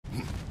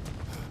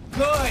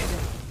good!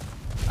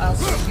 I'll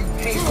see you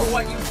pay for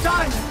what you've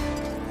done!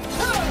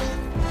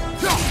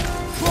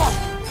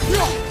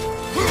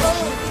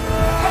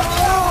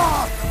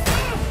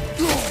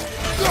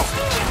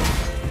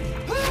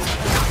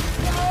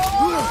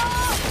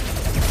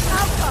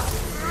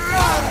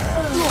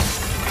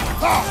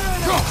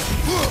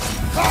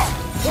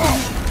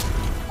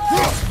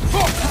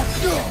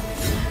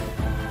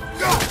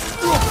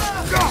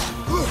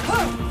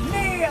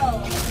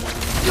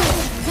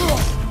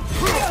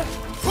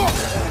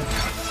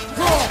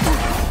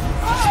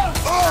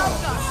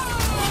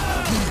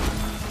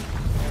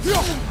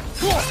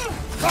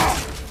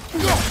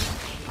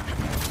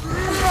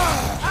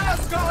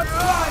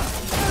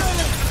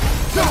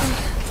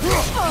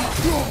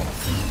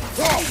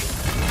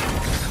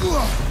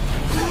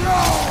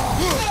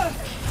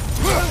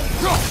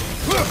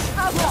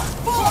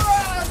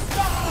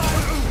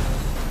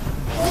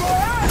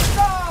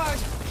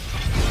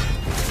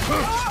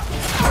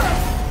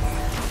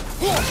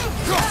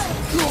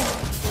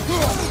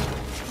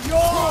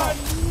 You're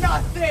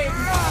nothing!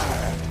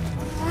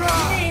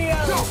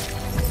 Kneel!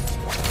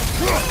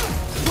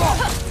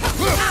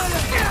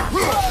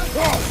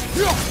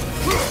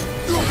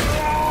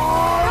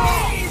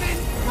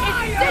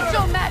 It's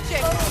sigil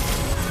magic!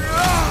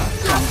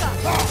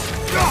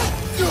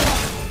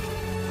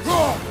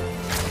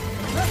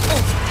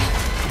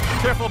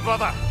 Careful,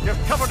 brother! You're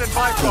covered in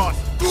Bifrost!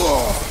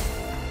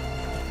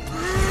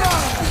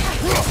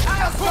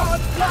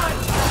 Asgard's blood!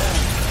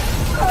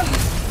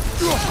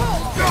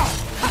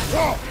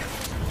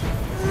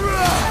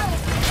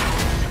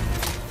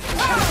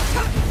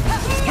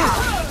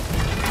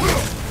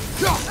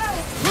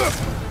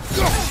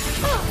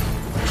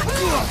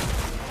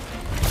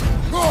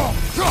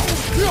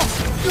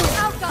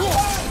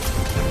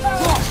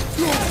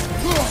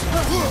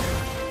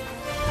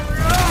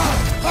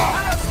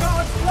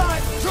 Asgard's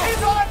blood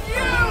is on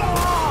you!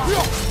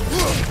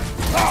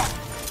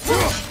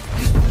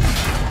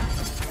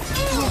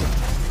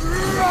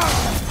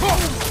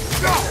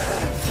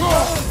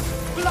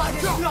 Blood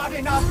is not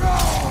enough!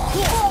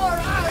 For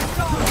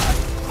Asgard!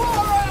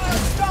 For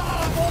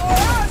Asgard! For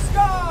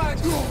Asgard's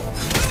blood!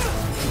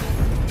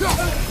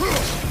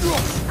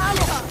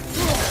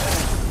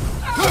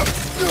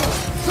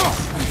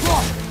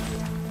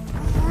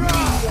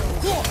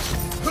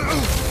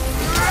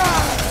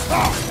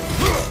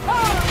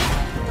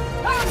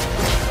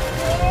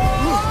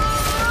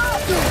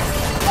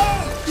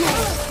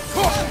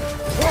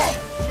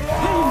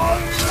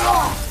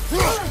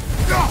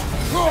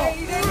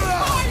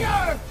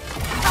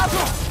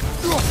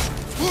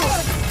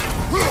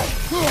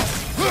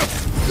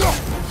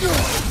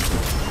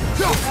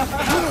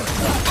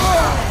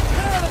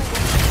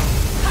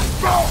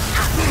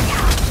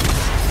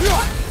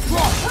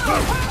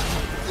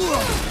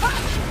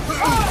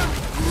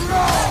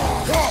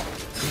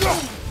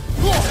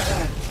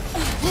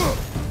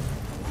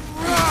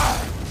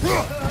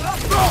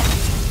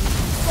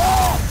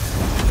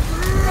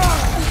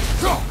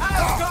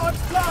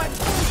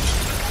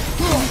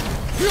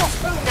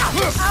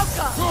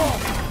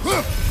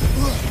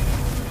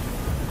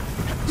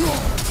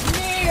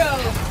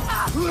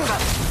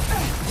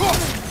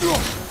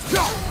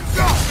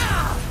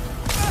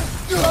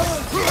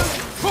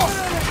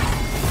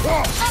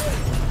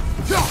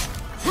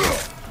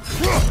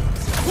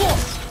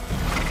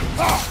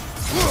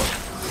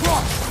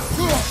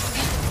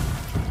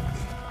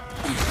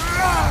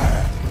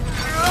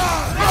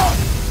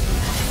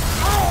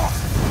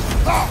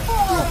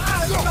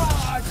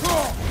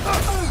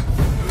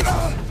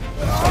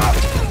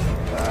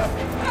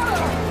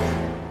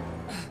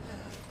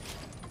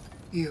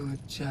 You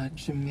would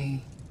judge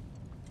me.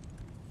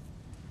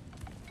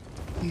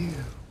 You,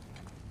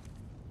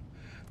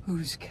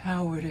 whose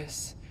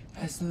cowardice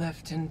has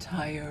left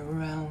entire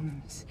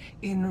realms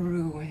in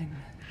ruin.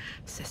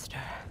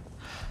 Sister,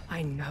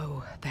 I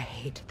know the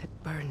hate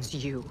that burns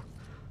you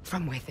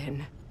from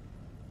within.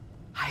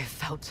 I have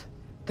felt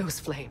those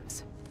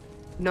flames,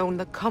 known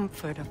the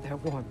comfort of their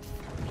warmth.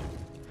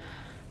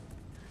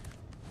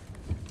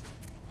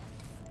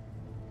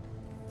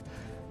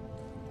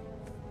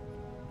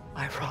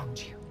 I wronged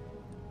you.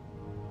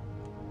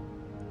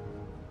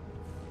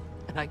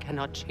 And I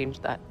cannot change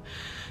that.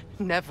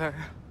 Never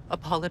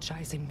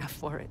apologize enough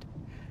for it.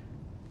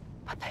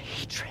 But the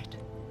hatred,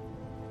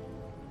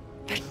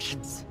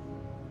 vengeance,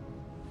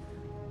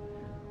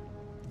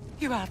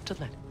 you have to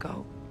let it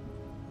go.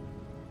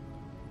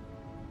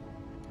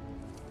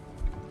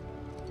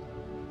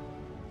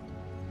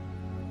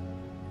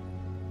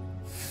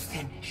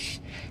 Finish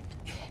it.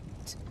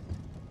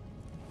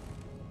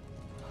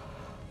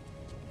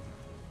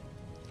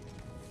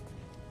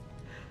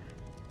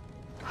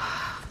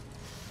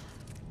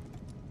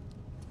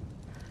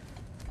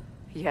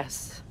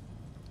 Yes,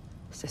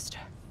 sister.